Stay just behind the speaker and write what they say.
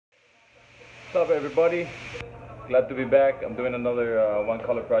What's up, everybody? Glad to be back. I'm doing another one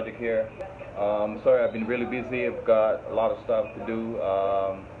color project here. Sorry, I've been really busy. I've got a lot of stuff to do.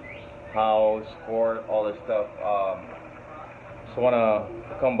 House, sport, all this stuff. Just wanna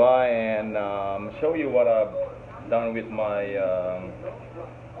come by and show you what I've done with my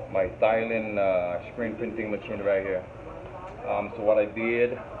my Thailand screen printing machine right here. So what I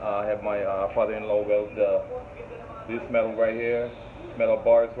did, I have my father-in-law weld this metal right here, metal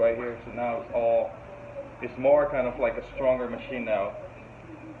bars right here. So now it's more kind of like a stronger machine now.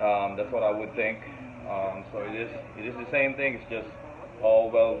 That's what I would think. So it is the same thing. It's just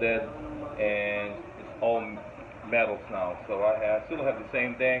all welded and it's all metals now. So I still have the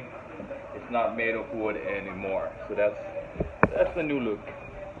same thing. It's not made of wood anymore. So that's the new look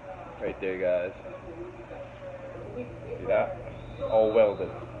right there, guys. See that? All welded.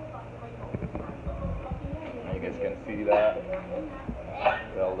 You guys can see that.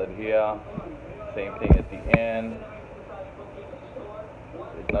 Welded here. Same thing at the end.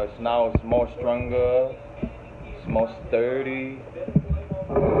 Now it's more stronger. It's more sturdy.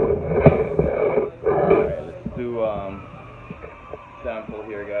 Alright, let's do sample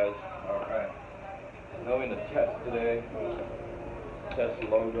here, guys. Alright. Now in the test today. Test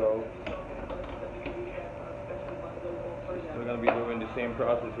logo. We're gonna be doing the same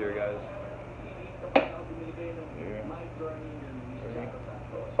process here, guys. Here.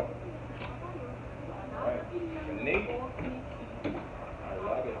 Alright. Neat. I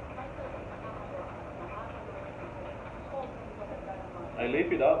like it. I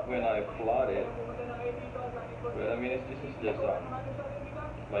leave it up when I plot it. But I mean, this is just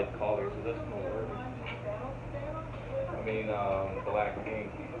light color, so that's no worry. I mean, black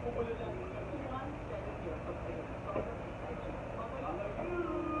ink.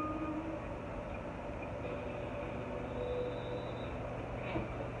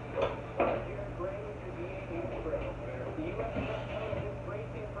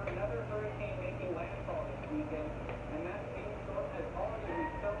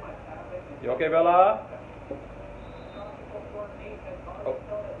 You okay, Bella? Oh.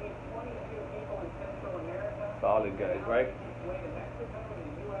 Solid, guys, right?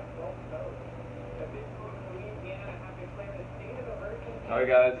 Alright,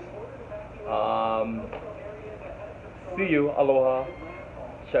 guys. See you. Aloha.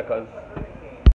 Check us.